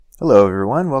Hello,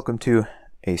 everyone. Welcome to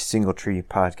a Single Tree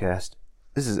podcast.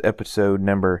 This is episode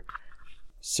number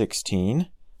 16,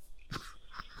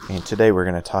 and today we're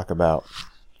going to talk about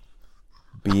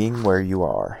being where you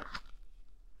are.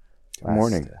 Good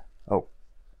morning.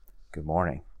 Good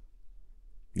morning.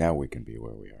 Now we can be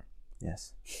where we are.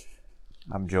 Yes.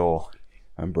 I'm Joel.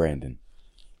 I'm Brandon.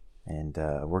 And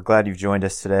we're glad you've joined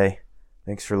us today.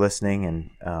 Thanks for listening,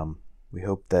 and we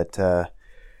hope that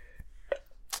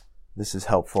this is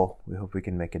helpful. We hope we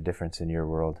can make a difference in your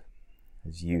world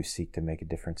as you seek to make a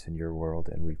difference in your world,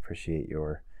 and we appreciate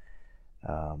your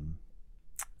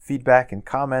feedback and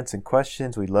comments and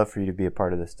questions. We'd love for you to be a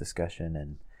part of this discussion,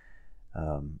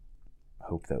 and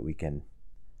hope that we can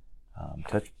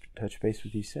touch base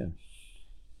with you soon.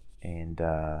 And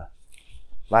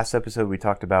last episode we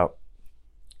talked about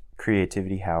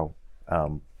creativity, how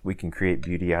we can create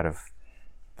beauty out of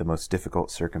the most difficult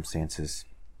circumstances.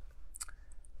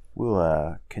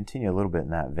 We'll continue a little bit in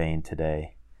that vein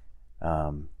today.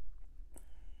 But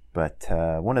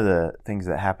one of the things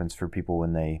that happens for people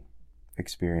when they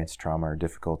experience trauma or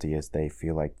difficulty is they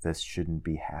feel like this shouldn't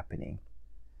be happening.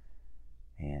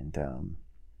 And,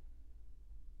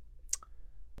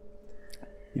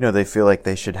 they feel like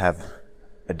they should have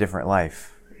a different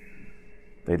life.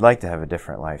 They'd like to have a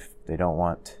different life. They don't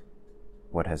want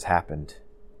what has happened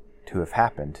to have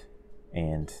happened.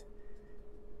 And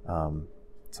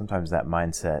sometimes that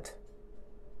mindset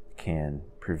can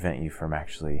prevent you from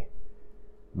actually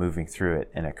moving through it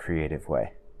in a creative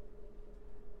way.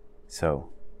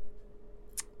 So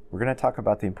we're going to talk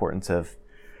about the importance of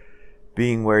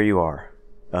being where you are.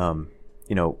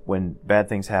 When bad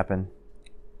things happen,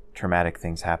 traumatic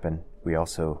things happen, we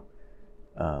also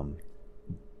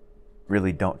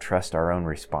really don't trust our own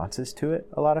responses to it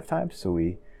a lot of times. So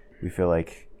we feel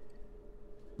like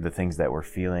the things that we're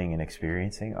feeling and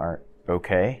experiencing aren't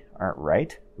okay, aren't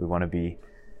right. We want to be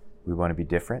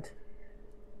different.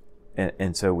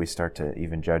 And so we start to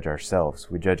even judge ourselves.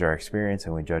 We judge our experience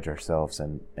and we judge ourselves,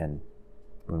 and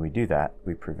when we do that,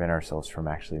 we prevent ourselves from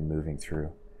actually moving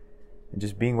through and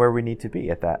just being where we need to be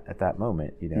at that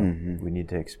moment. We need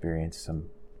to experience some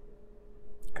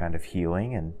kind of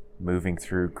healing and moving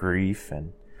through grief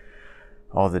and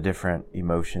all the different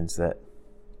emotions that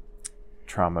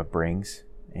trauma brings.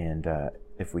 And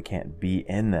if we can't be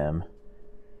in them,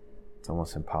 it's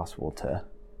almost impossible to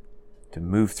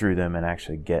move through them and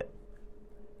actually get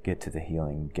to the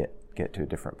healing, get to a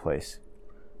different place.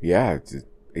 Yeah,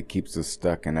 it keeps us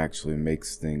stuck and actually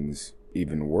makes things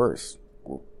even worse.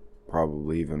 Or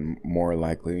probably even more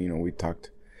likely. We talked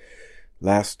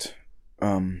last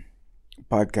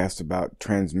podcast about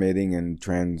transmitting and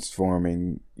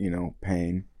transforming,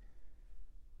 pain.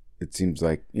 It seems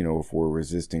like, if we're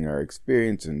resisting our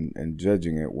experience and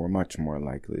judging it, we're much more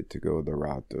likely to go the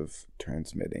route of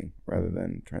transmitting rather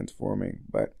than transforming.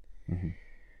 But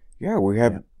yeah, we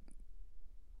have,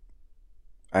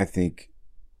 I think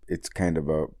it's kind of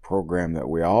a program that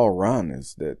we all run,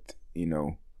 is that,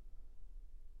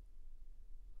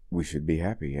 we should be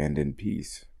happy and in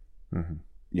peace,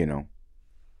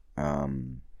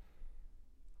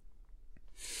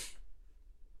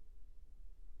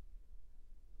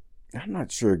 I'm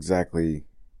not sure exactly,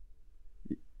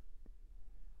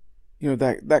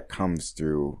 that comes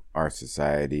through our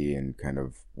society and kind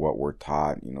of what we're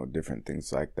taught, different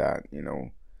things like that,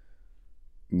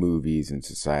 movies and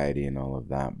society and all of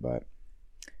that. But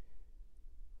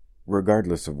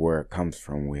regardless of where it comes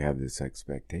from, we have this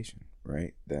expectation,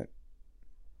 right? That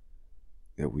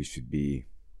we should be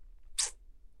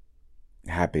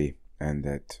happy and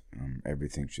that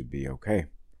everything should be okay.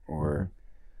 Or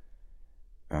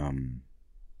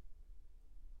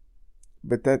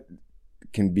but that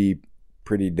can be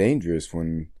pretty dangerous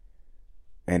and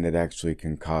it actually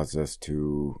can cause us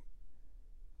to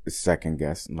second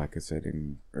guess, like I said,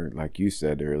 or like you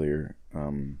said earlier,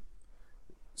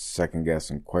 second guess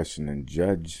and question and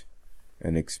judge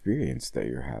an experience that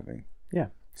you're having. Yeah.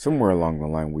 Somewhere along the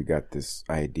line, we got this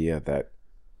idea that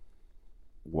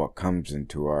what comes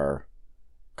into our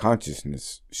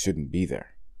consciousness shouldn't be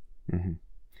there. Mm-hmm.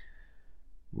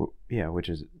 Well, yeah,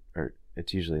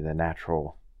 it's usually the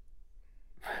natural.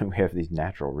 We have these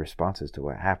natural responses to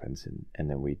what happens, and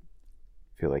then we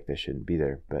feel like they shouldn't be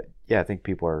there. But yeah, I think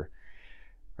people are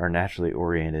naturally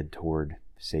oriented toward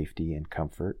safety and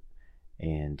comfort,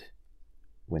 and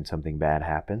when something bad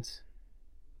happens,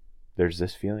 there's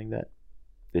this feeling that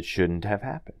it shouldn't have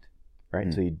happened,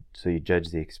 right? So you judge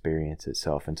the experience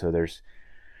itself, and so there's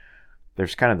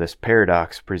kind of this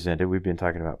paradox presented. We've been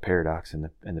talking about paradox, and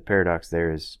the paradox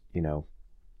there is,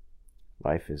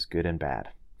 life is good and bad.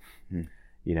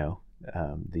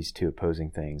 These two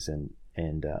opposing things,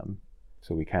 And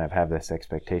so we kind of have this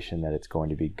expectation that it's going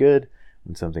to be good.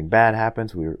 When something bad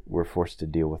happens, we're forced to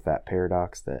deal with that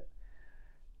paradox that,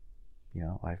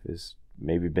 life has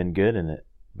maybe been good in it,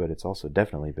 but it's also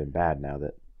definitely been bad now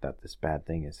that this bad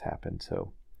thing has happened.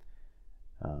 So,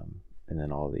 and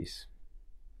then all these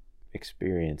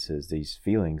experiences, these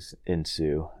feelings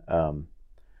ensue.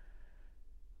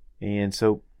 And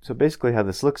so basically how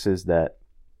this looks is that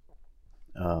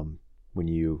when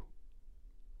you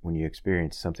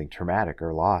experience something traumatic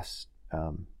or loss,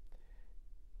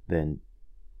 then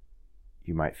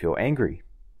you might feel angry,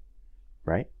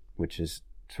 right? Which is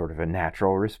sort of a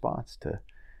natural response to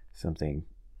something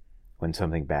when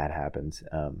something bad happens.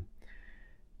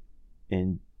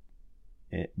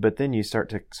 But then you start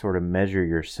to sort of measure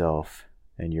yourself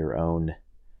and your own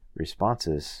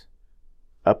responses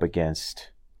up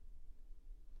against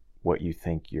what you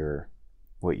think you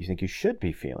should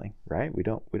be feeling, right? We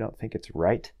don't think it's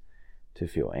right to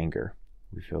feel anger.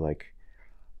 We feel like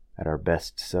at our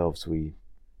best selves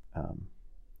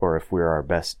or if we're our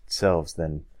best selves,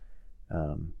 then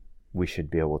we should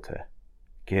be able to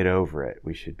get over it.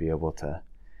 We should be able to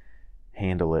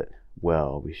handle it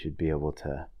well. We should be able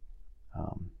to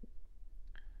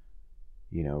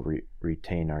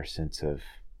retain our sense of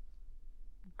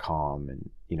calm,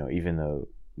 and even though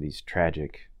these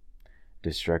tragic,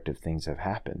 destructive things have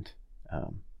happened,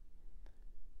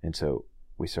 and so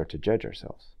we start to judge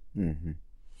ourselves. Mm-hmm.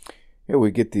 Yeah,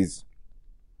 we get these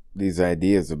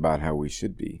ideas about how we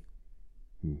should be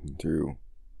through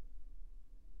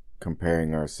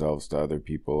comparing ourselves to other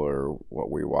people or what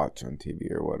we watch on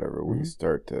TV or whatever. We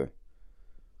start to.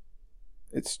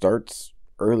 It starts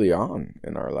early on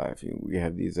in our life. We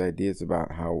have these ideas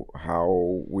about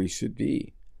how we should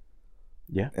be.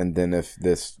 Yeah. And then if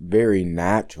this very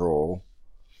natural,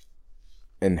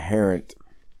 inherent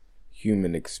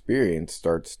human experience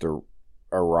starts to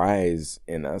arise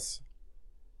in us,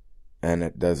 and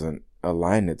it doesn't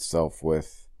align itself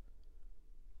with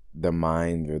the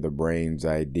mind or the brain's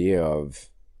idea of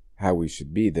how we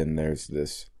should be, then there's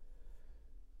this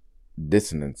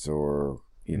dissonance or,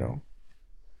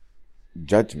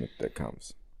 judgment that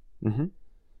comes. Mm-hmm.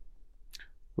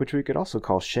 Which we could also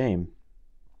call shame.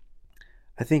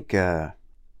 I think that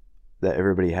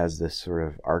everybody has this sort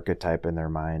of archetype in their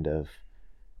mind of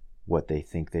what they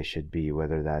think they should be,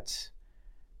 whether that's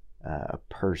a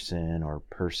person or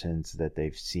persons that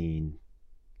they've seen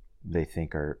they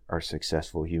think are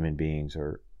successful human beings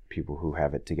or people who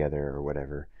have it together or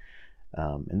whatever.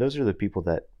 And those are the people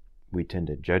that we tend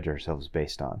to judge ourselves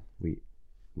based on. We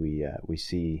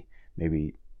see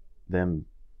maybe them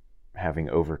having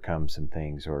overcome some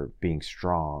things or being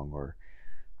strong, or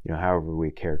however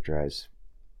we characterize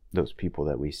those people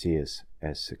that we see as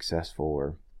successful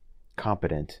or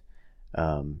competent.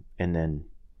 And then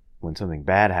when something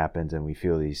bad happens and we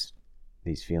feel these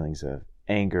feelings of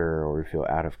anger, or we feel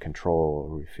out of control,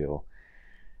 or we feel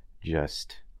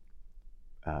just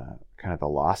kind of the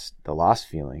lost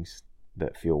feelings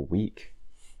that feel weak,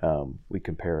 we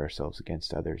compare ourselves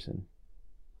against others, and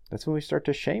that's when we start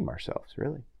to shame ourselves,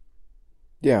 really.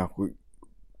 Yeah,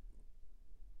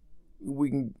 we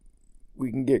can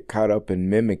get caught up in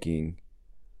mimicking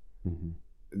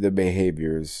the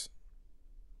behaviors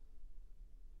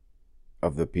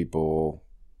of the people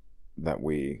that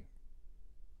we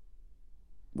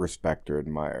respect or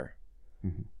admire.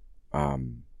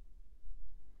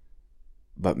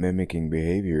 But mimicking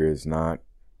behavior is not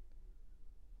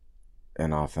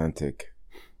an authentic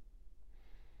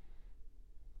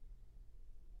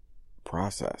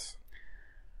process.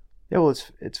 Yeah, well,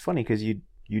 it's funny because you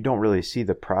don't really see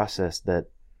the process that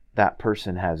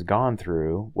person has gone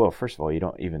through. Well, first of all, you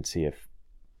don't even see if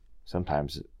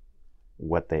sometimes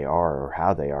what they are or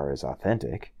how they are is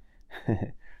authentic.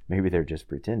 Maybe they're just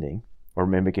pretending or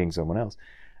mimicking someone else.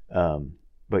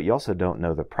 But you also don't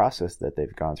know the process that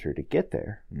they've gone through to get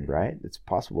there, right? It's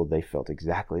possible they felt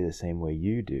exactly the same way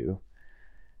you do,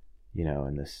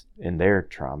 in their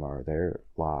trauma or their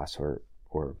loss, or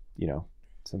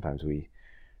sometimes we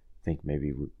think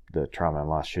maybe the trauma and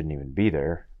loss shouldn't even be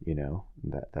there,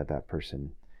 that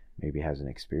person maybe hasn't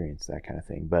experienced that kind of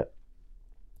thing. But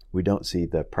we don't see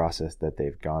the process that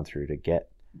they've gone through to get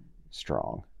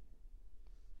strong,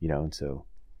 and so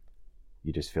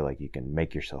you just feel like you can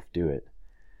make yourself do it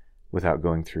without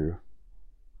going through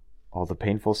all the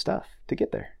painful stuff to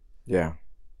get there. Yeah.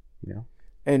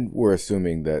 And we're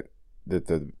assuming that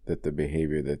the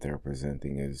behavior that they're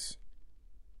presenting is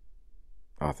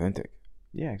authentic.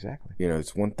 Yeah, exactly.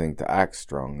 It's one thing to act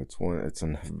strong. It's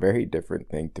a very different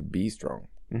thing to be strong.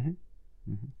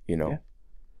 Yeah.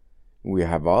 We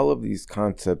have all of these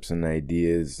concepts and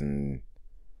ideas and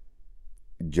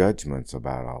judgments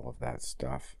about all of that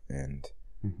stuff. And,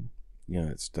 Mm-hmm.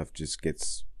 that stuff just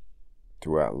gets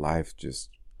throughout life,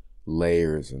 just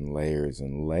layers and layers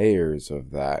and layers of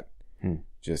that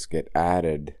just get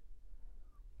added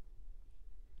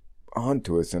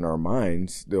onto us in our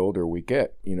minds the older we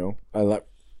get. I like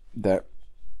that.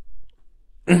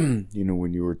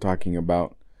 When you were talking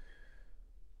about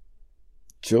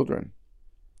children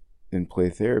in play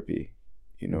therapy,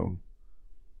 you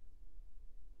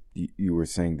were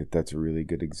saying that that's a really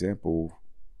good example,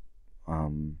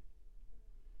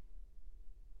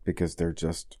 because they're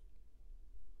just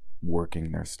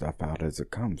working their stuff out as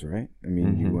it comes, right? I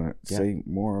mean, you want to say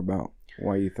more about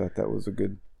why you thought that was a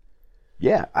good...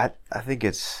 Yeah, I think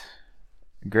it's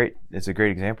great. It's a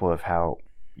great example of how,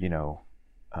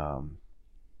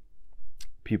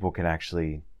 people can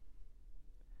actually,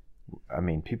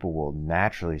 people will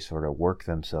naturally sort of work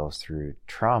themselves through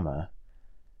trauma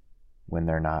when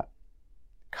they're not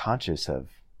conscious of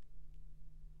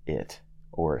it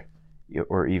or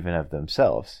even of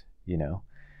themselves,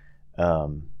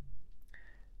 when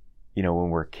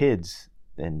we're kids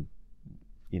and,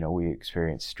 we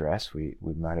experience stress, we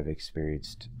might have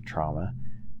experienced trauma.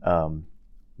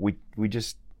 We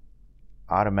just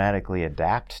automatically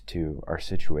adapt to our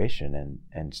situation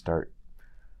and start,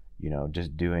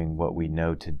 just doing what we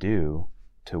know to do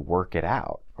to work it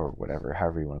out, or whatever,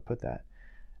 however you want to put that.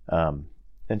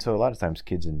 And so a lot of times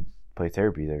kids in play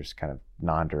therapy, there's kind of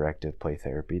non-directive play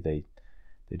therapy. They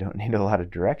don't need a lot of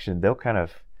direction.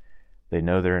 They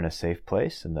know they're in a safe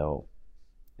place, and they'll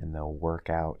work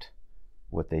out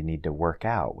what they need to work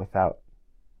out without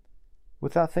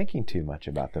thinking too much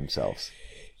about themselves.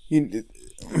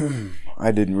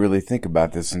 I didn't really think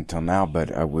about this until now,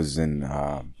 but I was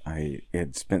I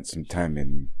had spent some time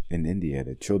in India at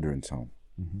a children's home.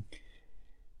 Mm-hmm.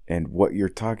 And what you're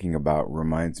talking about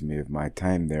reminds me of my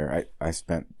time there. I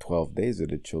spent 12 days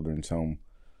at a children's home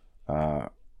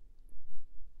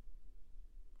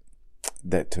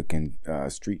that took in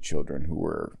street children who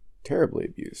were terribly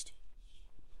abused.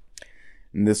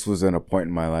 And this was at a point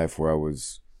in my life where I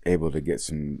was able to get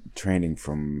some training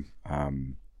from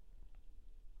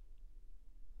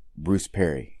Bruce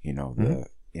Perry,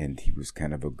 and he was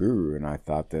kind of a guru, and I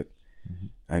thought that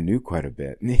I knew quite a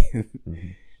bit.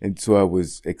 And so I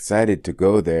was excited to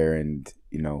go there and,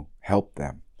 help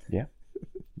them. Yeah.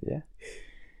 Yeah.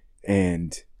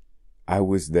 And I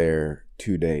was there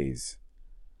 2 days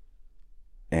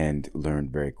and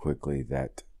learned very quickly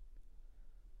that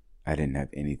I didn't have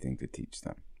anything to teach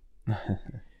them.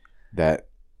 That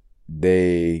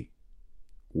they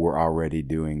were already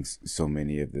doing so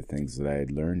many of the things that I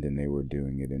had learned, and they were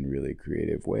doing it in really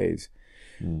creative ways.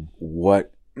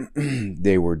 What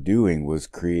they were doing was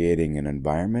creating an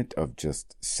environment of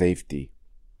just safety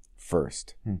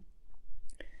first.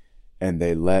 And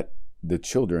they let the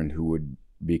children who would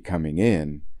be coming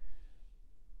in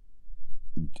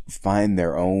find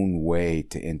their own way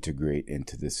to integrate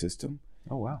into the system.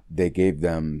 Oh, wow. They gave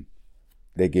them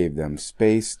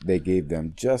space. They gave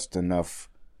them just enough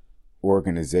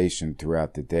organization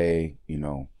throughout the day.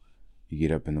 You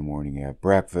get up in the morning, you have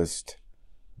breakfast.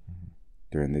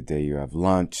 During the day, you have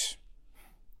lunch.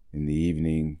 In the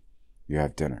evening, you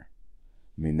have dinner.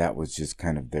 That was just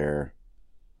kind of their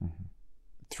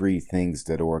 3 things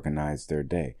that organized their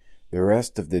day. The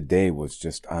rest of the day was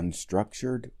just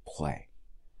unstructured play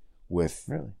with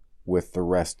the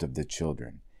rest of the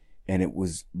children. And it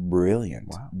was brilliant.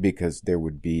 Wow. Because there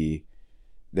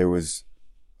was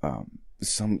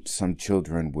some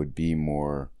children would be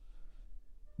more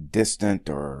distant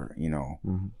or,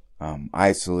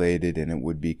 isolated, and it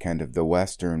would be kind of the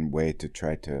Western way to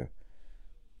try to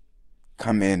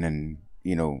come in and,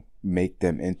 make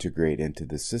them integrate into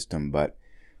the system. But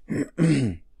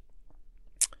the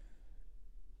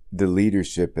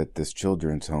leadership at this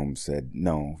children's home said,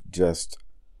 no, just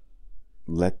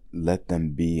let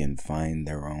them be and find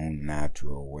their own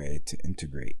natural way to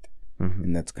integrate.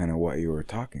 And that's kind of what you were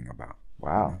talking about.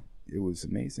 Wow. It was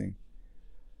amazing.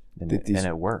 And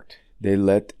it worked. They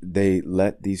let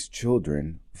these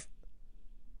children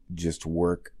just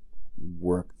work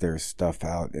their stuff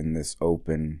out in this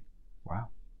open,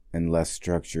 and less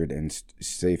structured and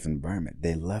safe environment.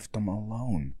 They left them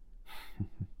alone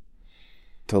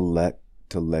to let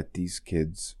these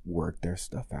kids work their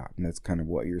stuff out. And that's kind of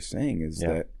what you're saying is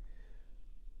that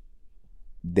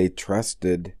they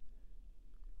trusted,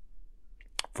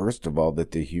 first of all,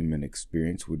 that the human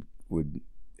experience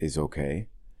is okay.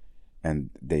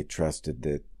 And they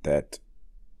trusted that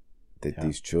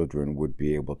these children would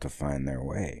be able to find their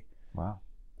way. Wow.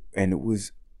 And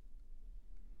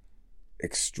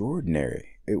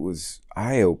extraordinary. It was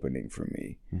eye-opening for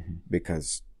me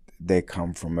because they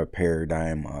come from a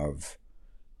paradigm of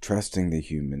trusting the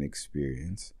human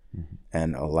experience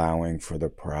and allowing for the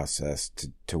process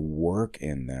to work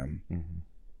in them,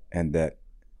 and that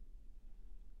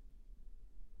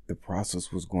the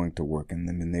process was going to work in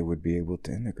them and they would be able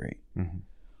to integrate.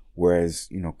 Whereas,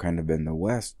 kind of in the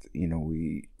West,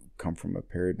 we come from a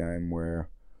paradigm where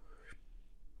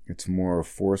it's more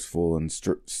forceful and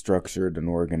structured and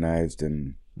organized,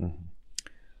 and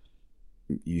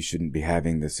you shouldn't be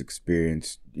having this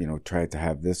experience, try to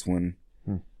have this one.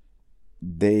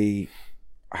 They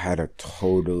had a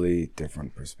totally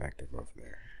different perspective over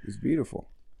there. It was beautiful.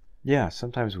 Yeah,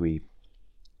 sometimes we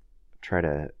try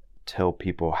to tell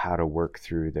people how to work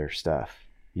through their stuff,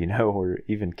 or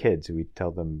even kids, we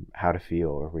tell them how to feel,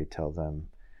 or we tell them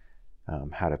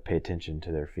how to pay attention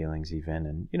to their feelings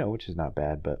even, and, which is not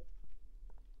bad, but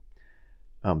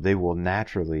they will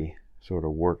naturally sort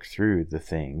of work through the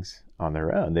things on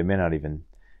their own. They may not even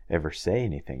ever say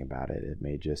anything about it. It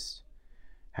may just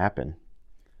happen.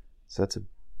 So that's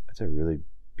a really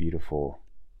beautiful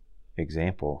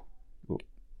example.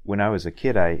 When I was a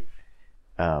kid, I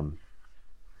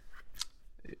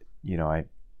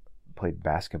played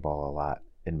basketball a lot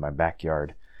in my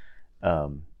backyard.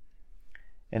 And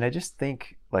I just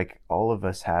think like all of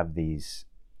us have these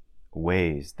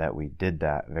ways that we did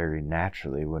that very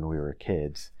naturally when we were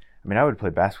kids. I mean, I would play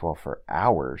basketball for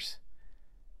hours.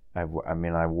 I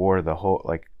wore the whole,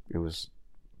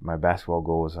 my basketball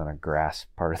goal was on a grass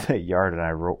part of the yard, and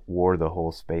I wore the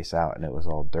whole space out, and it was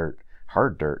all dirt,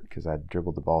 hard dirt, because I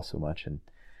dribbled the ball so much. And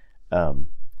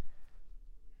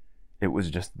it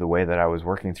was just the way that I was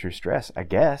working through stress, I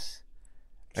guess.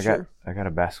 Sure. I got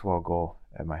a basketball goal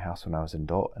at my house when I was an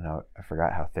adult, and I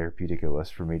forgot how therapeutic it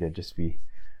was for me to just be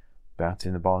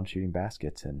bouncing the ball and shooting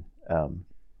baskets. And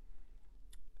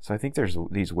so I think there's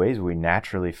these ways we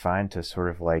naturally find to sort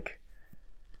of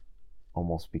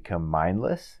almost become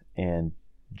mindless and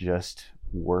just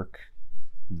work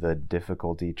the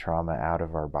difficulty, trauma out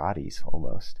of our bodies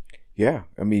almost. Yeah,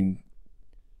 I mean,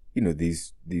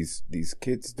 these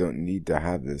kids don't need to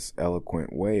have this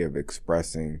eloquent way of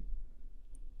expressing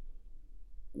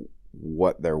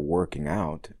what they're working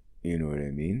out. You know what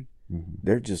I mean?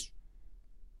 They're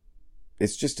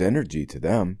it's just energy to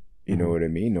them. You know what I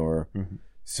mean? Or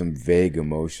some vague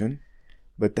emotion,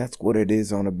 but that's what it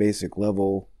is on a basic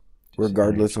level.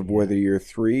 Regardless of whether you're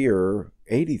 3 or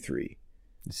 83.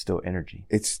 It's still energy.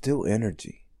 It's still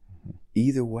energy.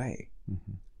 Either way.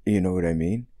 You know what I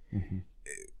mean?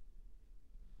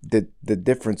 The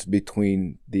difference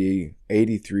between the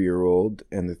 83-year-old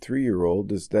and the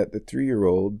 3-year-old is that the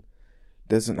 3-year-old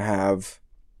doesn't have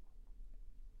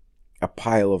a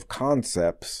pile of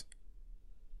concepts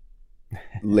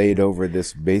laid over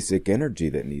this basic energy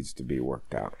that needs to be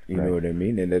worked out. You know what I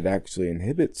mean? And it actually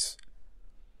inhibits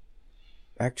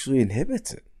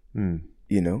it,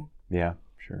 Yeah,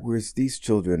 sure. Whereas these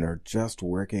children are just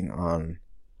working on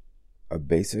a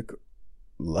basic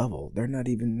level. They're not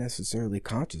even necessarily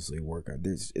consciously working.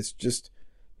 It's just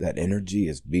that energy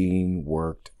is being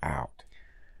worked out.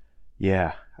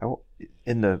 Yeah.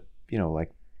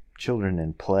 Children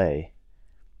in play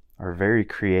are very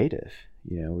creative.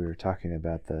 We were talking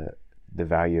about the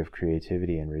value of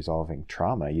creativity in resolving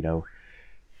trauma,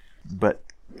 but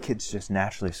kids just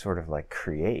naturally sort of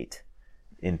create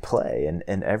in play,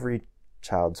 and every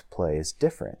child's play is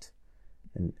different,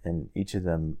 and each of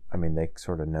them, they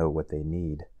sort of know what they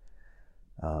need,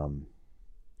 and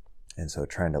so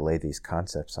trying to lay these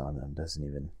concepts on them doesn't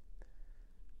even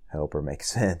help or make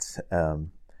sense,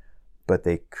 but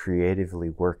they creatively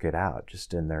work it out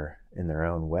just in their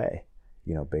own way,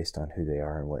 based on who they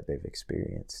are and what they've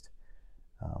experienced.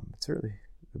 It's really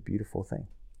a beautiful thing.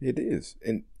 It is,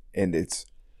 and it's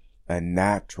a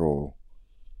natural,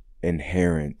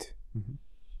 inherent,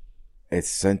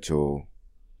 essential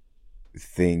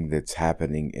thing that's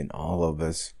happening in all of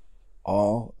us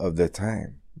all of the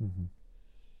time.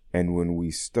 And when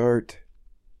we start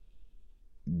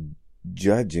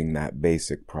judging that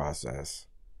basic process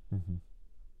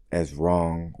as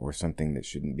wrong or something that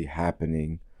shouldn't be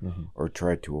happening, or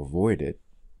try to avoid it,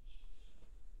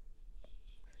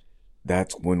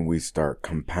 that's when we start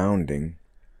compounding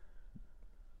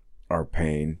our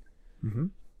pain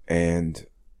and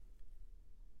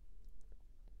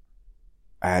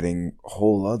adding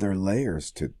whole other layers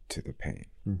to the pain.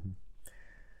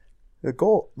 The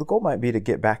goal might be to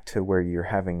get back to where you're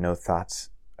having no thoughts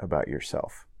about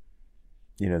yourself.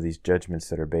 These judgments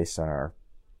that are based on our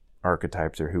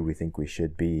archetypes or who we think we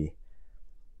should be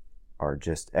are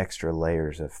just extra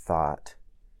layers of thought,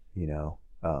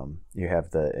 You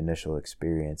have the initial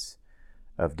experience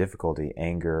of difficulty,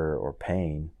 anger, or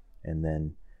pain, and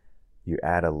then you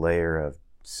add a layer of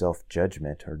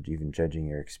self-judgment or even judging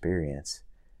your experience,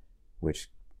 which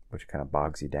kind of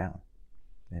bogs you down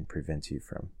and prevents you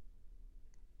from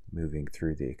moving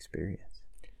through the experience.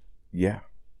 Yeah.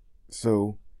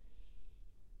 So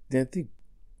I think,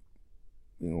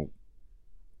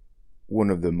 one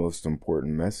of the most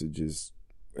important messages,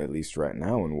 at least right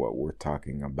now in what we're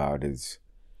talking about, is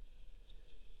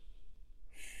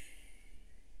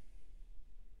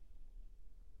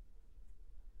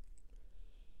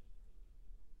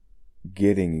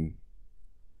getting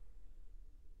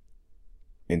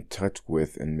in touch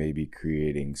with and maybe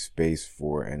creating space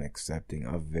for and accepting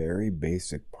a very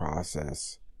basic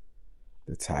process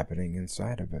that's happening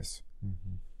inside of us.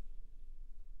 Mm-hmm.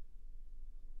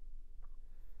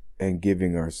 And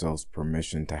giving ourselves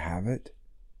permission to have it.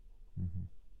 Mm-hmm.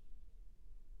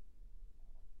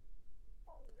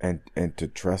 And to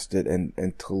trust it and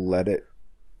to let it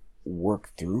work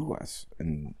through us.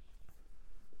 And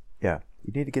yeah,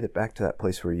 you need to get it back to that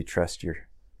place where you trust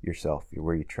yourself,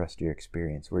 where you trust your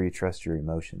experience, where you trust your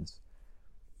emotions.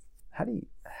 How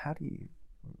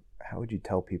would you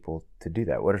tell people to do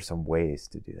that? What are some ways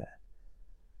to do that?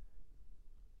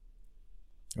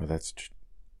 Well,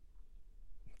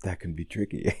 that can be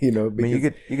tricky, because I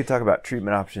mean, you could talk about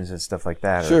treatment options and stuff like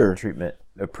that, sure, or treatment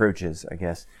approaches, I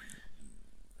guess.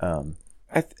 I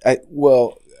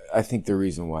think the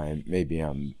reason why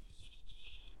maybe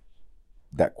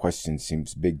that question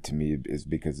seems big to me is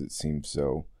because it seems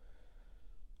so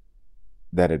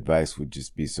that advice would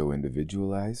just be so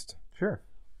individualized. Sure.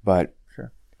 But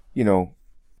sure,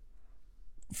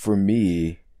 for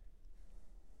me,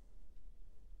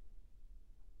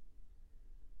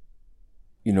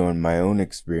 in my own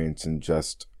experience and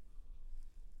just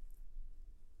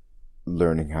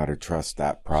learning how to trust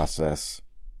that process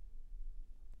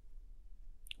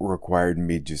required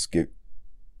me just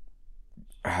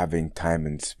having time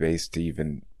and space to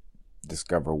even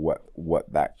discover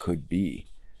what that could be.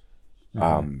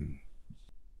 Mm-hmm.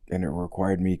 And it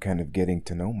required me kind of getting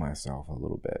to know myself a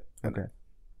little bit. Okay.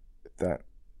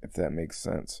 If that makes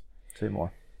sense. Say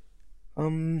more.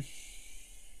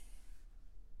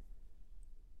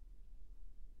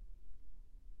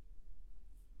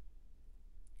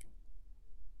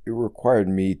 It required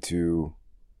me to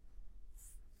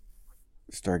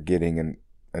start getting an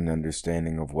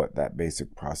understanding of what that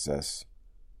basic process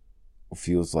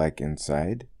feels like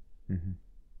inside. Mm-hmm.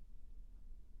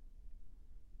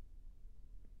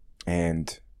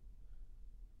 And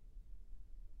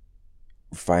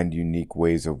find unique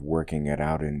ways of working it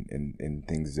out in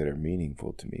things that are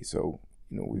meaningful to me. So,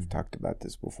 we've talked about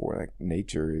this before. Like,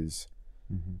 nature is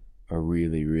mm-hmm. a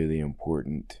really, really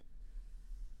important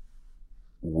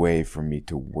way for me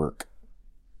to work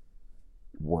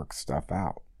stuff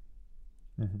out.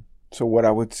 Mm-hmm. So what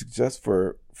I would suggest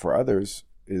for others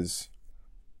is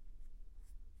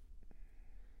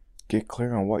get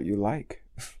clear on what you like.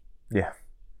 Yeah.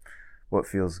 What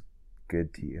feels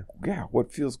good to you? Yeah,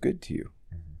 what feels good to you?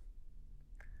 Mm-hmm.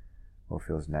 What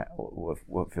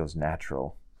feels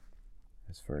natural,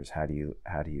 as far as how do you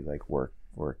like work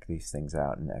these things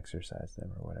out and exercise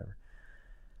them or whatever.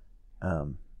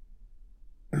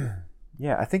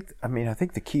 Yeah, I think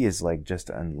the key is like just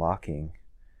unlocking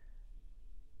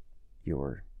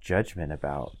your judgment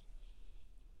about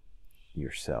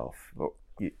yourself.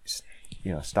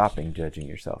 Stopping judging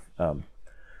yourself,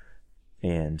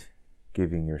 and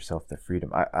giving yourself the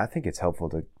freedom. I think it's helpful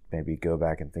to maybe go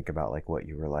back and think about like what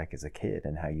you were like as a kid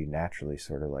and how you naturally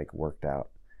sort of like worked out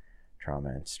trauma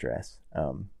and stress.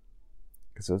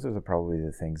 Because those are probably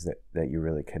the things that you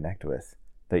really connect with,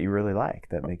 that you really like,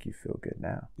 that make you feel good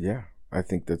now. Yeah, I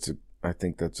think that's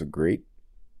a great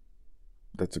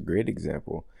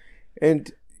example.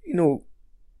 And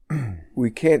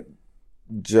we can't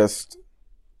just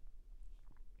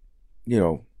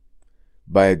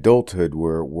by adulthood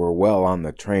we're well on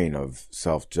the train of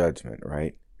self-judgment,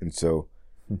 right? And so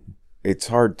it's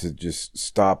hard to just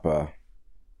stop a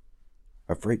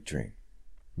freight train.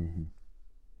 Mm-hmm.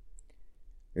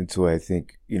 And so I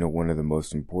think, one of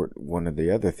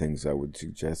the other things I would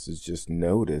suggest is just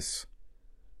notice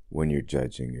when you're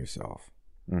judging yourself.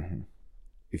 Mm-hmm.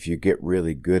 If you get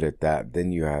really good at that,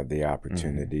 then you have the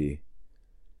opportunity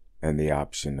and the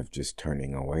option of just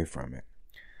turning away from it.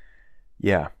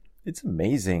 Yeah. It's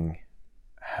amazing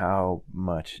how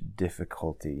much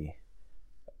difficulty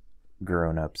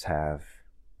grown-ups have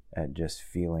at just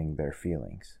feeling their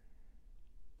feelings.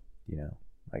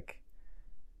 Like,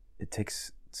 it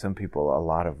takes some people a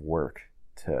lot of work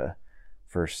to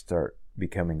first start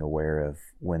becoming aware of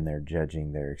when they're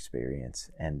judging their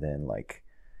experience, and then like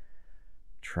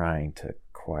trying to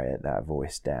quiet that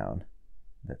voice down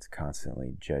that's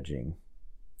constantly judging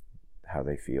how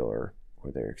they feel or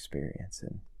their experience,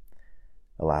 and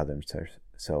allow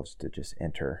themselves to just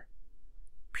enter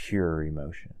pure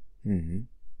emotion. Mm-hmm.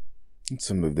 And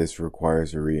some of this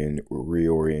requires a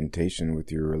reorientation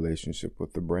with your relationship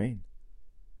with the brain.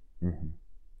 Mm-hmm.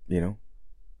 You know?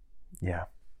 Yeah.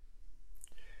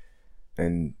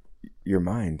 And your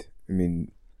mind. I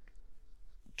mean,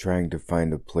 trying to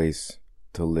find a place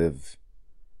to live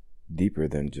deeper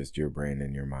than just your brain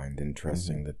and your mind, and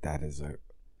trusting Mm-hmm. that is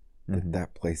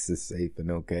that place is safe and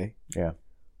okay. Yeah.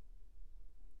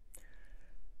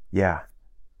 Yeah.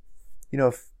 You know,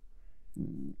 if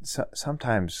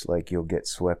sometimes like you'll get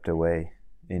swept away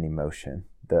in emotion,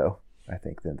 though. I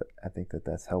think that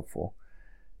that's helpful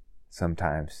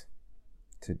sometimes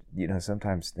to,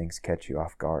 sometimes things catch you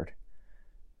off guard.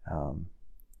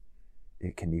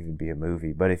 It can even be a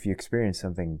movie, but if you experience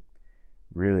something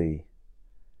really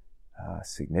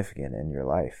significant in your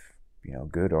life,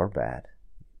 good or bad,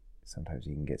 sometimes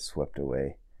you can get swept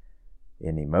away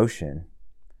in emotion.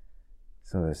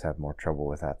 Some of us have more trouble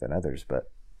with that than others,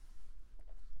 but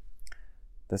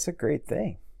that's a great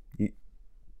thing. And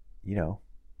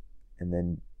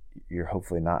then you're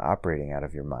hopefully not operating out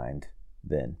of your mind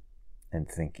then and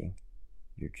thinking.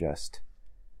 You're just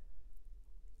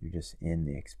in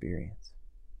the experience,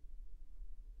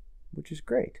 which is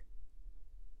great.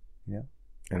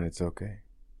 And it's okay.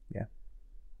 Yeah.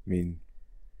 I mean,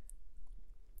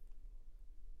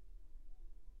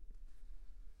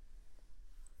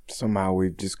 somehow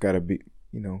we've just got to be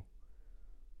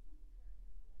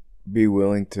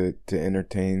willing to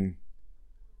entertain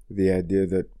the idea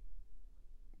that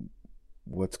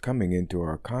what's coming into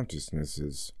our consciousness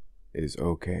is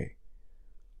okay,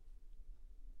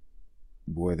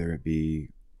 whether it be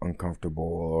uncomfortable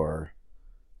or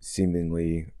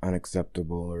seemingly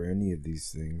unacceptable or any of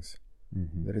these things.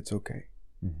 Mm-hmm. That it's okay.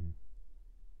 Mm-hmm.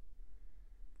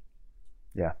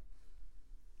 Yeah.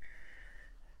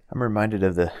 I'm reminded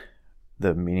of the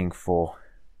meaningful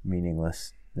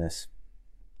meaninglessness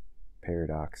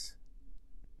paradox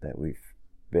that we've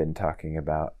been talking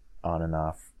about on and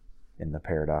off in the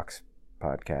Paradox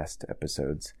podcast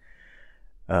episodes.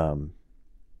 But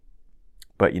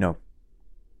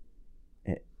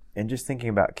and just thinking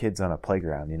about kids on a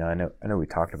playground, I know we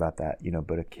talked about that,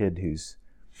 but a kid who's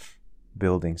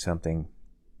building something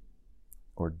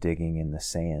or digging in the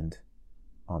sand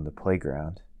on the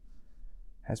playground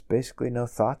has basically no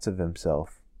thoughts of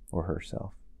himself or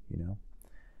herself.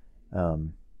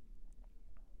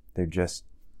 They're just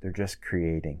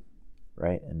creating,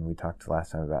 right? And we talked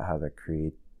last time about how the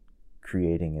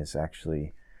creating is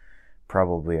actually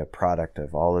probably a product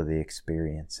of all of the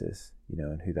experiences,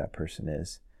 and who that person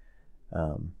is,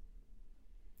 and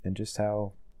just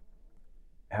how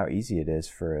easy it is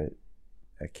for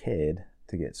a kid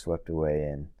to get swept away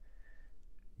in,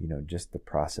 just the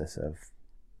process of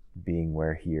being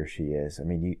where he or she is. I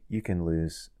mean, you can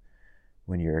lose,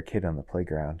 when you're a kid on the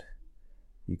playground,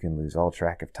 you can lose all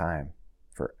track of time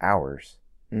for hours,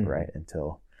 mm-hmm. right?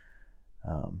 Until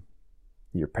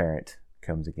your parent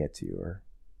comes and gets you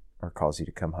or calls you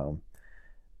to come home.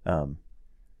 And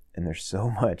there's so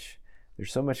much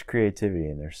creativity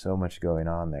and there's so much going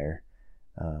on there.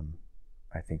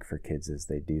 I think for kids as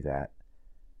they do that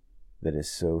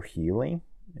is so healing.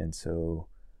 And so,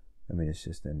 it's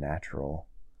just a natural,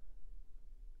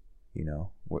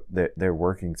 they're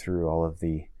working through all of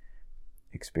the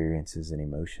experiences and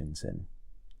emotions and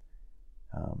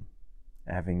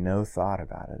having no thought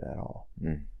about it at all.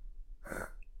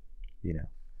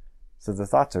 So the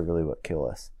thoughts are really what kill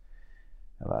us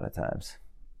a lot of times.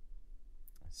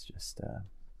 It's just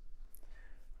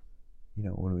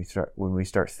when we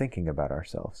start thinking about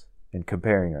ourselves and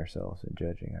comparing ourselves and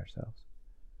judging ourselves,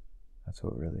 that's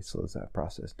what really slows that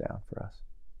process down for us.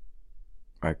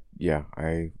 I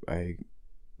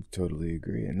totally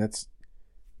agree. And that's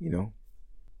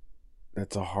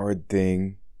that's a hard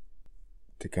thing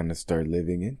to kind of start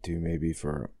living into, maybe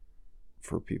for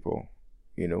people.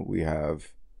 We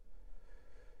have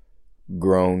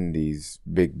grown these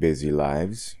big busy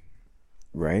lives,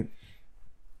 right?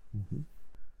 Mm-hmm.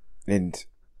 And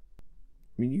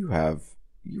you have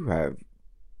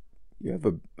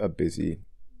a busy,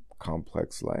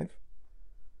 complex life.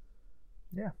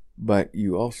 Yeah. But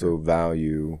you also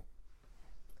value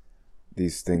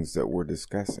these things that we're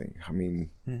discussing.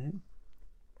 Mm-hmm.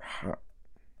 How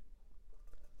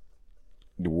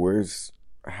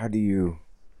do you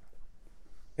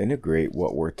integrate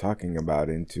what we're talking about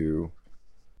into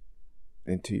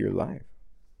your life?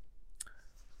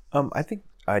 I think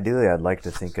ideally I'd like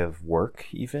to think of work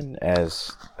even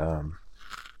as kind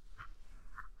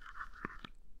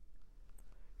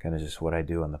of just what I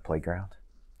do on the playground.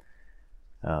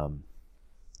 Um,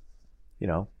 you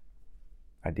know,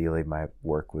 ideally my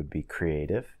work would be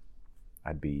creative.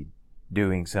 I'd be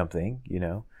doing something,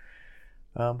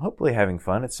 hopefully having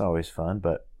fun. It's always fun,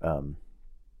 but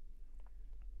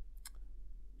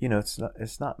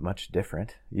it's not much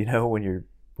different. When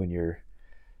you're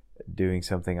doing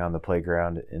something on the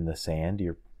playground in the sand,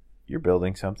 you're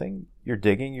building something, you're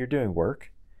digging, you're doing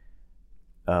work.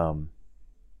 And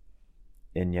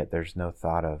yet there's no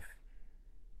thought of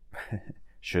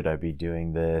should I be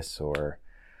doing this, or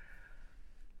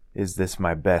is this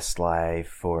my best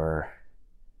life, or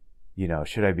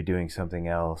should I be doing something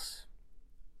else,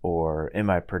 or am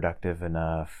I productive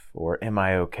enough, or am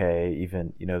I okay?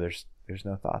 Even there's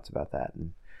no thoughts about that.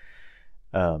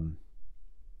 And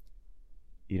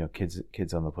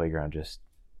kids on the playground just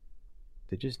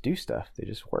do stuff. They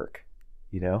just work.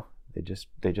 They just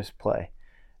play.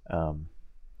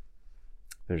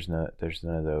 There's none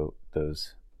of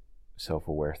those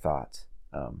self-aware thoughts.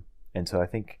 And so I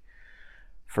think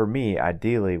for me,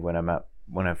 ideally, when I'm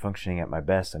functioning at my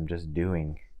best, I'm just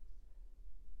doing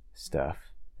stuff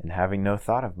and having no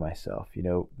thought of myself.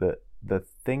 The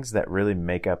things that really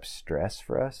make up stress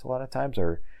for us a lot of times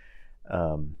are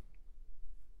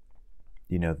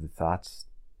the thoughts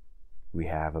we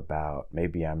have about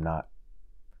maybe I'm not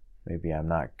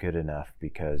good enough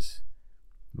because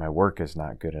my work is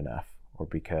not good enough, or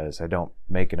because I don't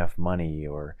make enough money,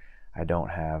 or I don't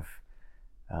have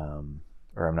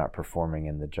or I'm not performing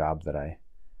in the job that I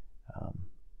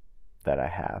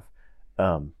have.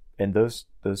 And those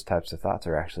types of thoughts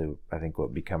are actually, I think,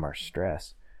 what become our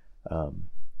stress.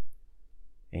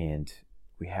 And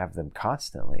we have them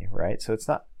constantly, right? So it's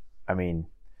not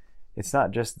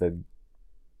just the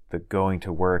going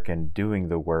to work and doing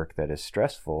the work that is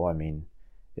stressful.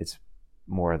 It's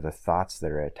more the thoughts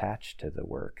that are attached to the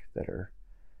work that are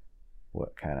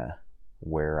what kind of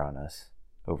wear on us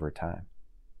over time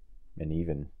and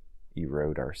even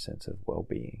erode our sense of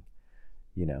well-being,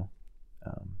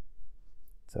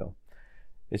 so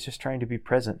it's just trying to be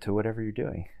present to whatever you're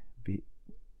doing.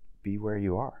 Be where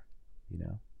you are.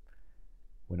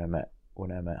 When I'm at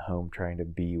home, trying to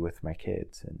be with my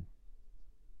kids and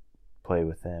play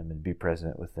with them and be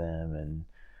present with them and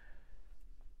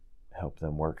help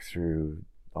them work through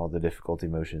all the difficult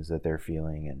emotions that they're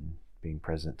feeling and being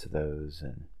present to those,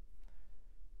 and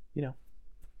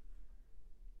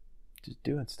just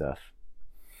doing stuff.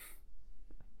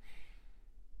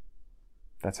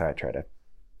 That's how I try to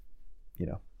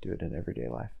do it in everyday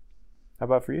life. How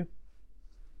about for you?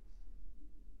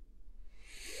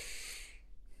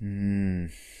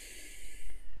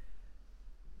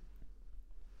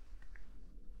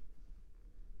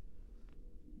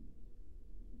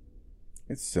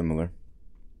 It's similar.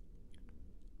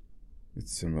 I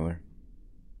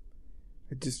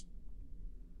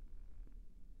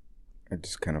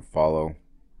just kind of follow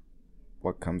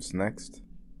what comes next.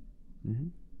 Mm-hmm.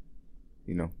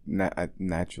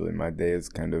 Naturally, my day is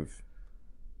kind of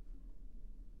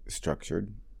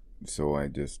structured, so I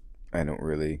don't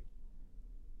really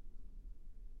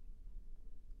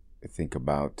think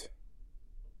about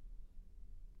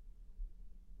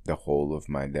the whole of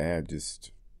my day. I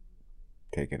just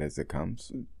take it as it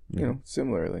comes.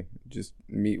 Similarly, just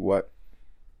meet what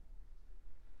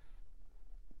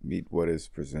is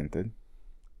presented.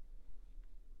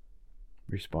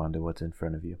 Respond to what's in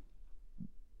front of you.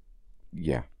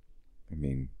 Yeah.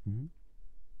 Mm-hmm.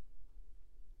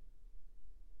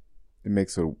 It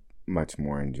makes it much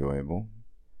more enjoyable.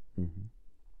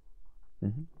 Mm-hmm.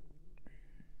 Mm-hmm.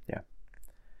 Yeah.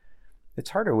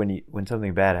 It's harder when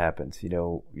something bad happens, when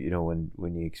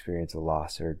you experience a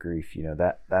loss or a grief,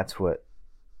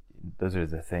 those are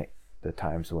the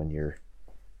times when your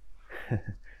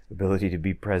ability to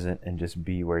be present and just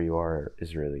be where you are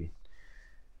is really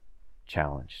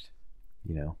challenged,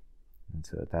 and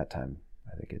so at that time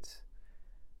I think it's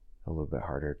a little bit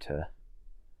harder to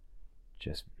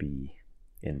just be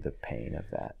in the pain of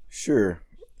that. Sure.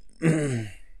 And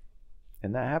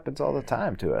that happens all the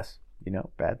time to us.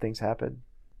 Bad things happen,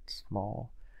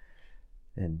 small,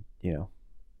 and on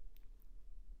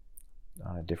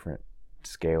a different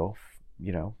scale.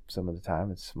 Some of the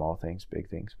time it's small things, big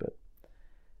things, but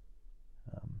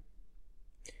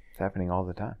it's happening all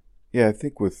the time. Yeah, I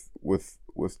think with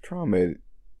trauma,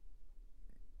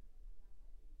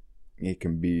 it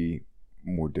can be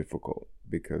more difficult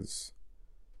because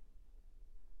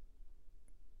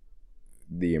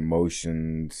the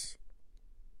emotions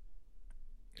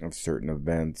of certain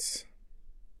events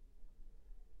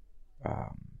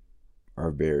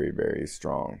are very, very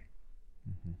strong.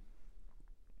 Mm-hmm.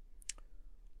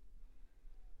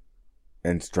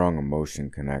 And strong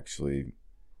emotion can actually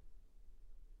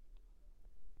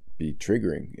be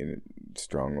triggering. In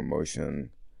strong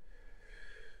emotion,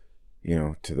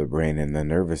 to the brain and the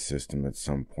nervous system at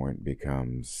some point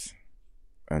becomes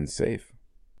unsafe.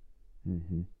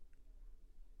 Mm-hmm.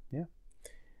 Yeah.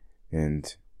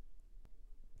 And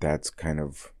that's kind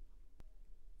of,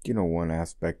 one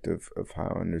aspect of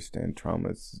how I understand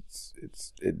trauma.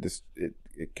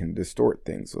 It can distort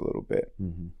things a little bit.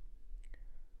 Mm-hmm.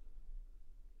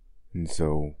 And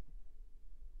so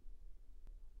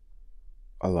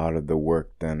a lot of the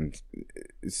work then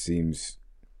seems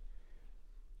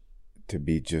to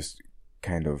be just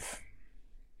kind of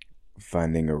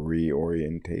finding a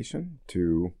reorientation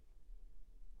to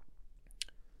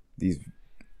these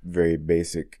very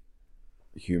basic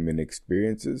human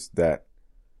experiences that,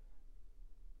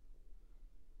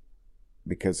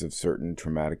 because of certain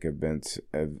traumatic events,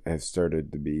 have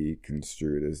started to be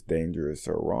construed as dangerous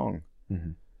or wrong.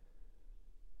 Mm-hmm.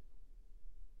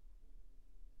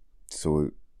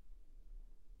 So,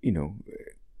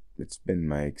 it's been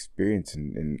my experience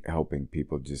in helping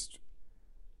people just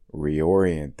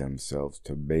reorient themselves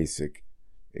to basic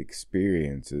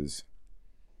experiences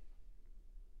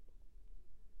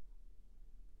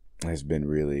has been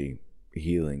really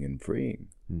healing and freeing.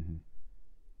 Mm-hmm.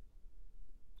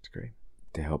 It's great.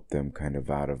 To help them kind of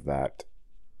out of that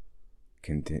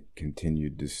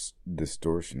continued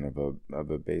distortion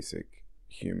of a basic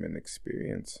human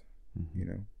experience.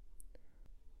 Mm-hmm.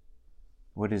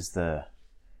 What is the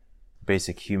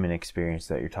basic human experience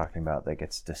that you're talking about that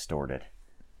gets distorted?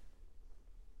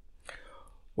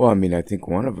 Well, I think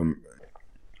one of them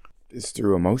is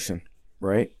through emotion,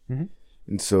 right? Mm-hmm.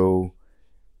 And so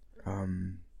a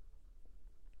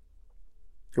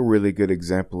really good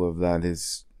example of that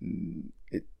is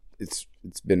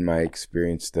it's been my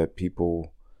experience that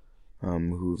people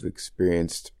who've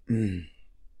experienced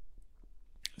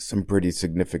some pretty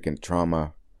significant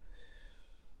trauma,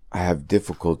 I have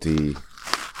difficulty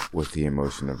with the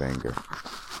emotion of anger.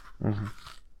 Mm-hmm.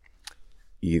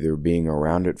 Either being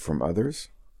around it from others,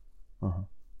 uh-huh,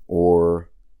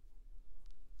 or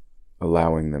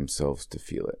allowing themselves to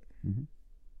feel it. Mm-hmm.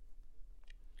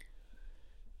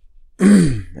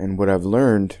 And what I've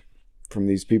learned from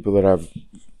these people that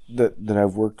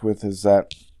I've worked with is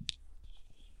that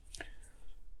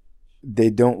they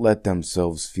don't let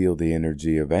themselves feel the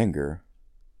energy of anger.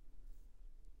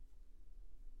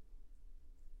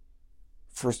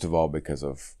 First of all, because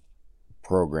of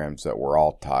programs that we're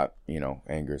all taught,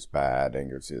 anger's bad,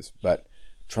 anger's this. But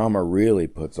trauma really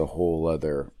puts a whole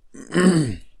other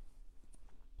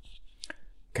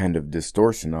kind of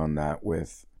distortion on that,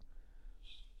 with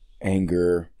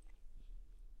anger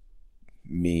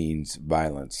means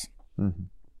violence. Mm-hmm.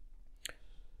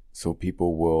 So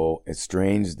people will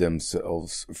estrange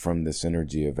themselves from this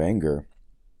energy of anger.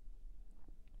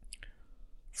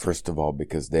 First of all,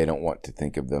 because they don't want to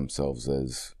think of themselves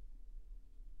as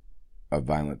a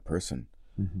violent person,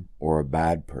 mm-hmm, or a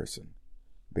bad person,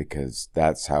 because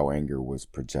that's how anger was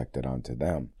projected onto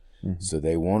them. Mm-hmm. So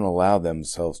they won't allow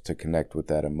themselves to connect with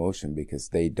that emotion because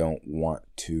they don't want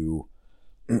to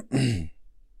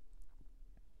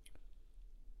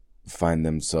find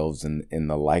themselves in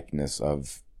the likeness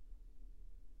of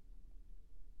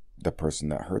the person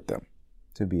that hurt them.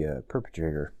 To be a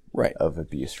perpetrator, right, of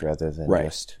abuse rather than right,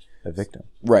 just a victim.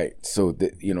 Right. So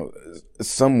that,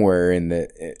 somewhere in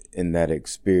that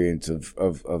experience of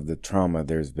the trauma,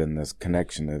 there's been this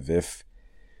connection of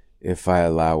if I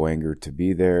allow anger to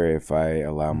be there, if I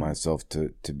allow myself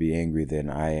to be angry, then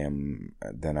I am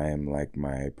like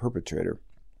my perpetrator.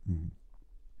 Mm-hmm.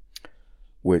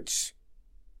 Which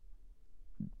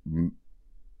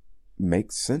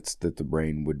makes sense that the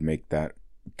brain would make that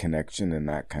connection in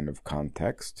that kind of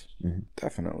context. Mm-hmm.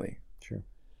 Definitely. Sure.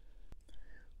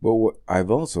 But what I've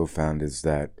also found is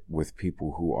that with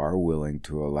people who are willing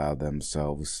to allow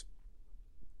themselves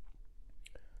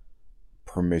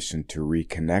permission to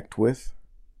reconnect with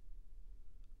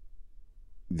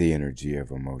the energy of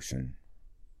emotion,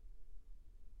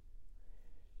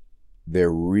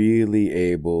 they're really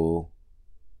able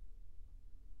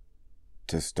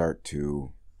to start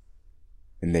to,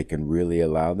 and they can really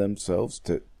allow themselves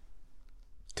to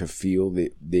feel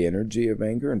the energy of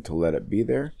anger and to let it be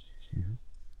there. Mm-hmm.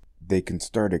 They can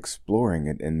start exploring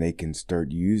it, and they can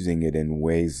start using it in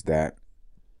ways that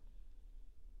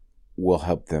will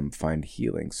help them find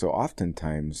healing. So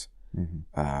oftentimes, mm-hmm,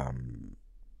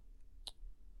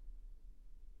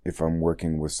 if I'm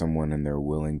working with someone and they're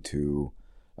willing to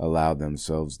allow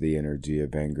themselves the energy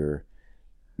of anger,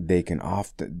 they can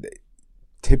often,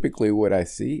 typically what I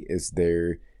see is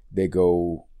they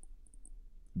go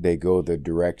the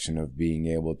direction of being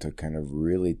able to kind of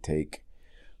really take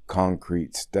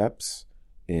concrete steps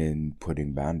in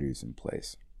putting boundaries in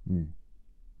place.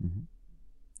 Mm-hmm.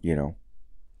 You know?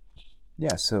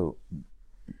 Yeah, so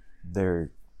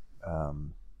they're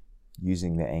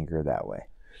using the anger that way.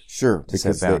 Sure, to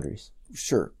set boundaries.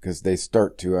 Because they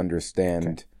start to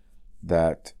understand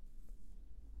that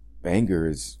anger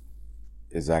is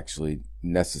actually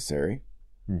necessary.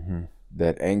 Mm-hmm.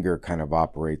 That anger kind of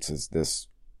operates as this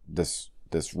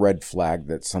red flag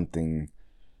that something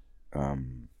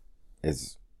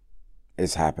is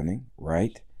happening,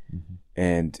 right? Mm-hmm.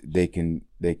 And they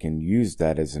can use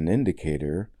that as an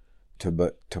indicator to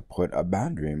put a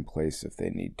boundary in place if they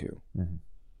need to. Mm-hmm.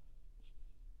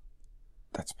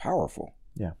 That's powerful.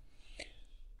 Yeah.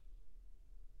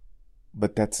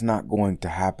 But that's not going to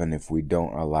happen if we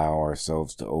don't allow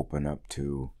ourselves to open up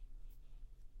to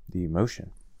the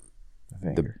emotion of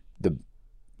anger.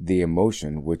 The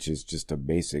emotion, which is just a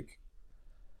basic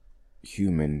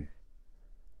human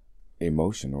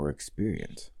emotion or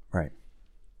experience. Right.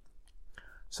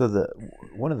 So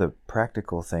one of the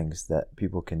practical things that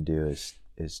people can do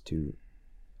is to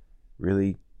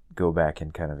really go back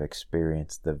and kind of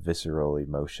experience the visceral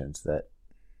emotions that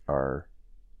are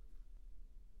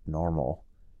normal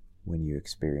when you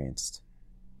experienced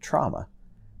trauma.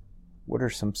 What are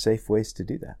some safe ways to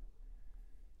do that?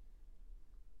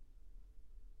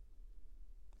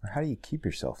 Or how do you keep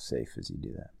yourself safe as you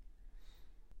do that?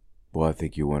 Well, I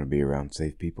think you want to be around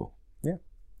safe people. Yeah,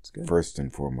 it's good. First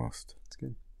and foremost. It's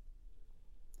good.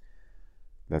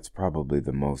 That's probably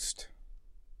the most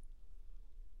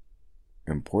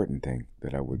important thing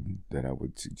that I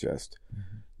would suggest.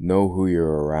 Mm-hmm. Know who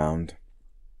you're around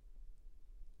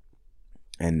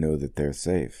and know that they're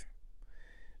safe.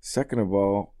 Second of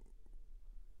all,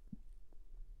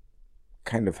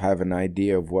 kind of have an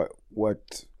idea of what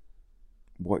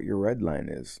your red line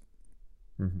is.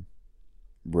 Mm-hmm.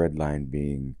 Red line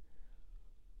being,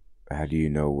 how do you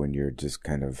know when you're just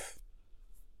kind of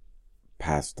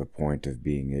past the point of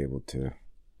being able to,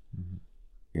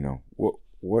 you know,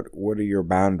 what are your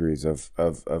boundaries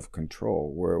of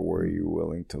control? Where are you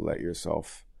willing to let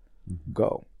yourself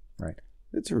go? Right.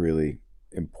 It's a really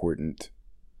important,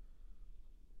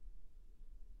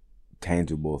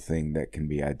 tangible thing that can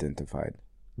be identified.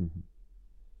 Mm-hmm.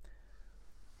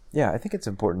 Yeah, I think it's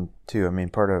important too. I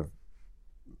mean,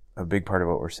 a big part of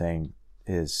what we're saying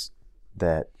is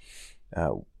that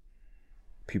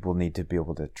people need to be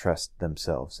able to trust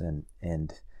themselves,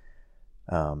 and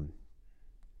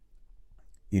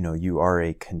you know, you are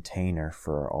a container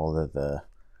for all of the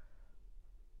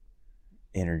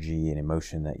energy and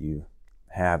emotion that you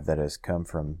have that has come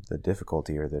from the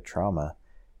difficulty or the trauma.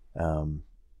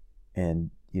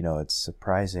 And, you know, it's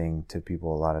surprising to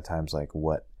people a lot of times, like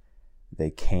what they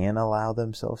can allow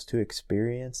themselves to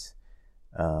experience,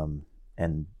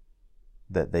 and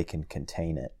that they can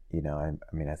contain it. You know, I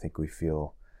mean, I think we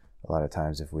feel a lot of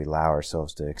times if we allow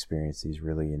ourselves to experience these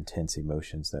really intense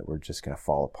emotions that we're just going to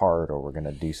fall apart or we're going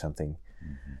to do something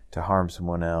to harm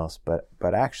someone else. But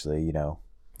actually, you know,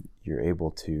 you're able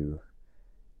to,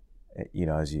 you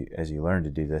know, as you learn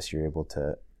to do this, you're able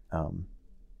to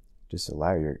just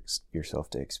allow yourself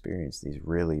to experience these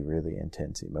really, really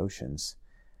intense emotions,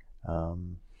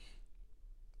 and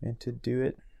to do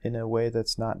it in a way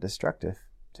that's not destructive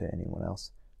to anyone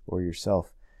else or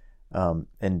yourself.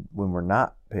 And when we're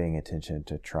not paying attention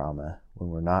to trauma, when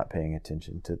we're not paying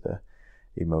attention to the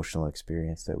emotional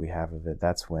experience that we have of it,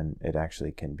 that's when it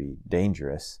actually can be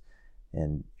dangerous,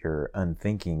 and you're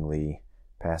unthinkingly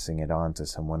passing it on to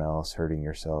someone else, hurting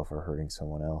yourself or hurting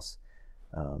someone else,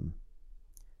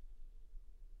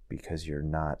 because you're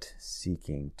not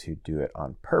seeking to do it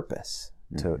on purpose,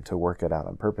 to work it out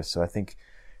on purpose. So I think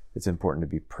it's important to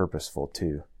be purposeful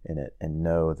too in it, and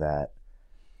know that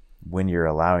when you're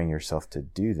allowing yourself to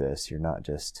do this, you're not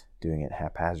just doing it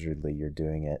haphazardly, you're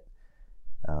doing it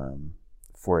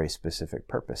for a specific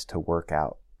purpose, to work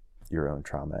out your own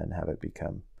trauma and have it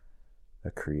become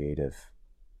a creative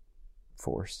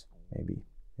force, maybe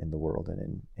in the world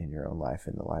and in your own life,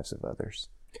 in the lives of others.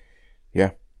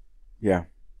 Yeah.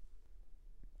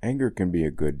 Anger can be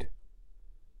a good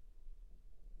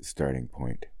starting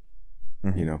point.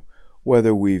 Mm-hmm. You know,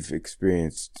 whether we've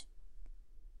experienced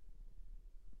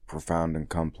profound and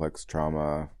complex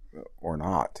trauma or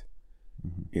not,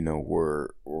 you know, we're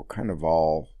kind of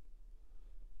all,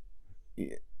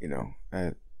 you know,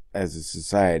 as a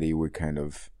society, we kind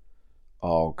of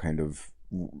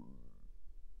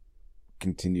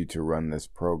continue to run this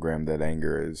program that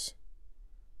anger is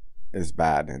is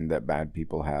bad and that bad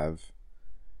people have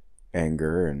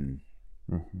anger and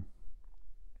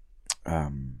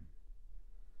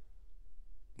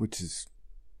which is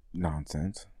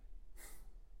nonsense.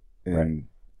 And right.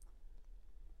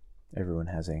 Everyone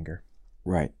has anger.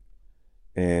 Right.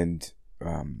 And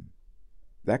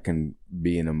that can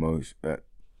be an emotion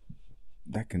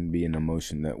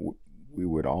that we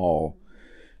would all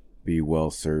be well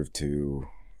served to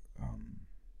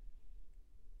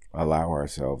allow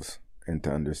ourselves and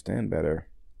to understand better.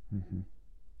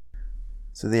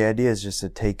 So the idea is just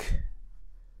to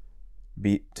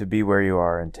be where you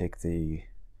are and take the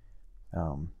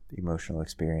emotional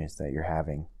experience that you're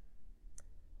having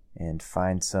and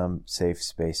find some safe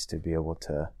space to be able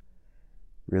to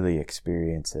really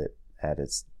experience it at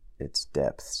its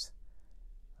depths,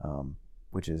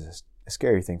 which is a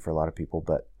scary thing for a lot of people,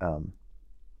 but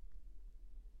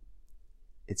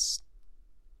it's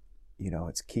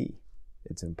key.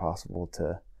 It's impossible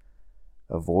to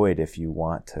avoid if you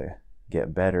want to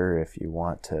get better, if you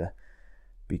want to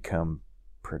become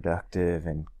productive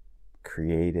and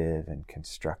creative and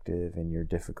constructive in your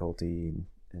difficulty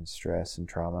and stress and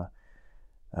trauma.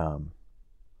 I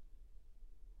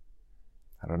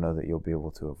don't know that you'll be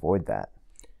able to avoid that.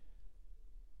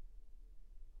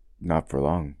 Not for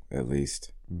long, at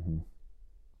least.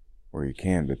 Or you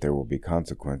can, but there will be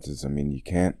consequences. I mean, you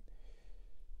can't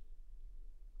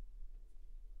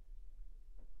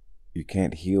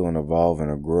heal and evolve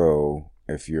and grow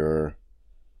if you're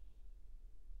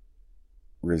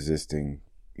resisting,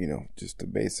 just a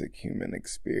basic human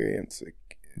experience.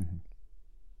 And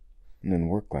then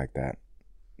work like that.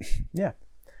 Yeah.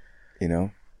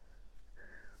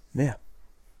 Yeah.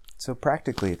 So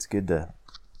practically, it's good to,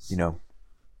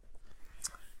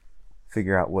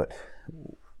 figure out what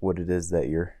it is that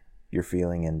you're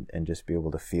feeling and just be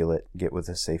able to feel it. Get with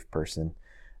a safe person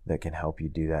that can help you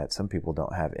do that. Some people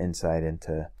don't have insight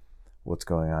into what's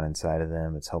going on inside of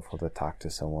them. It's helpful to talk to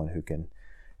someone who can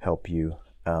help you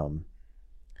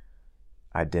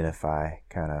identify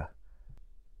kind of,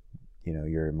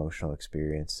 your emotional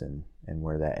experience and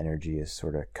where that energy is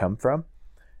sort of come from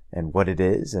and what it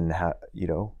is and how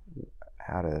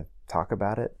to talk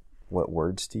about it, what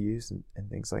words to use and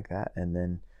things like that. And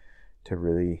then to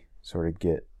really sort of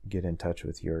get in touch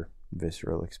with your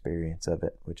visceral experience of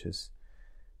it, which is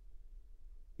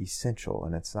essential.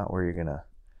 And it's not where you're going to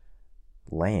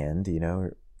land,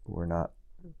 we're not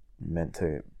meant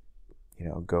to,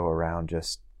 go around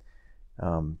just,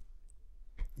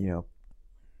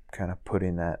 kind of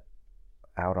putting that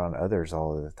out on others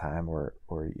all of the time or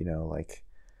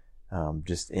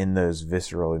just in those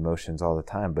visceral emotions all the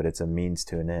time, but it's a means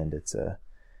to an end.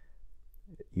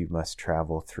 You must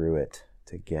travel through it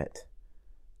to get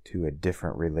to a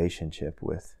different relationship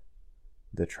with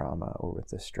the trauma or with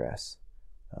the stress.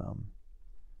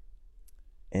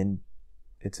 And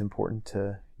it's important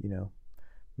to,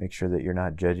 make sure that you're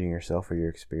not judging yourself or your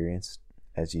experience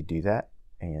as you do that.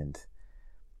 And,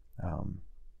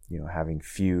 having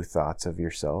few thoughts of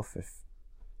yourself,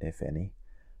 if any,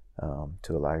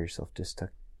 to allow yourself just to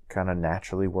kind of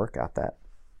naturally work out that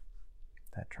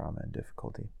trauma and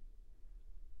difficulty.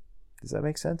 Does that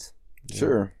make sense?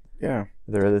 Sure. Yeah. Are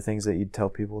there other things that you'd tell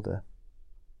people to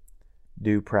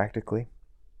do practically?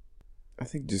 I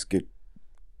think just get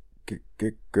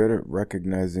good at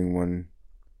recognizing when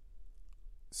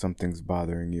something's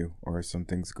bothering you or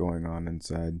something's going on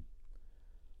inside.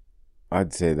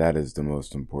 I'd say that is the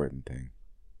most important thing.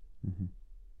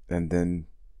 And then,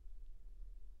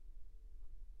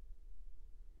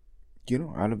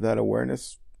 out of that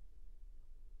awareness,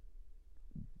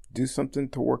 do something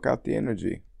to work out the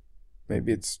energy.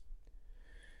 Maybe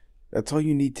that's all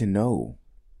you need to know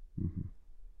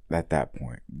at that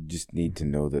point. You just need to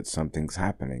know that something's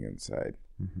happening inside.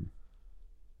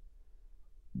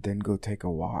 Then go take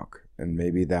a walk, and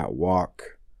maybe that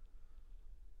walk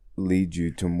leads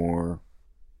you to more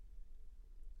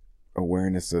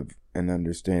awareness of and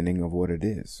understanding of what it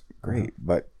is. Great.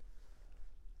 But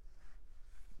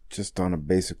just on a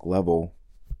basic level,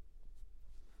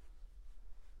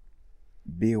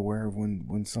 be aware of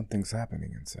when something's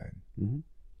happening inside.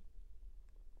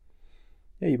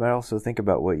 Yeah, you might also think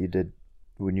about what you did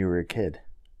when you were a kid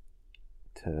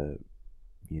to,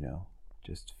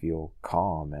 just feel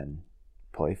calm and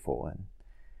playful and,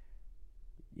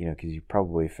 because you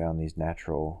probably found these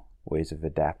natural ways of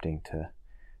adapting to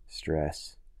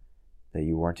stress that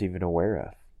you weren't even aware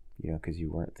of, because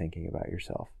you weren't thinking about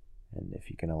yourself. And if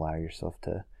you can allow yourself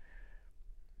to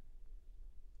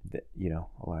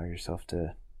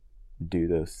do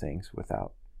those things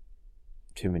without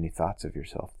too many thoughts of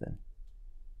yourself, then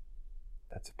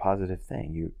that's a positive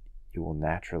thing. you will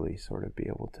naturally sort of be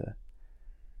able to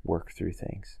work through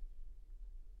things.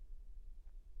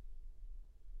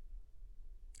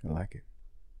 I like it.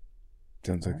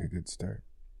 Sounds like a good start.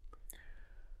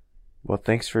 Well,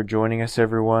 thanks for joining us,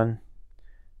 everyone.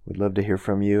 We'd love to hear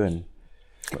from you, and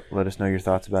let us know your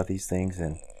thoughts about these things,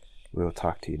 and we will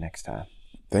talk to you next time.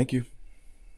 Thank you.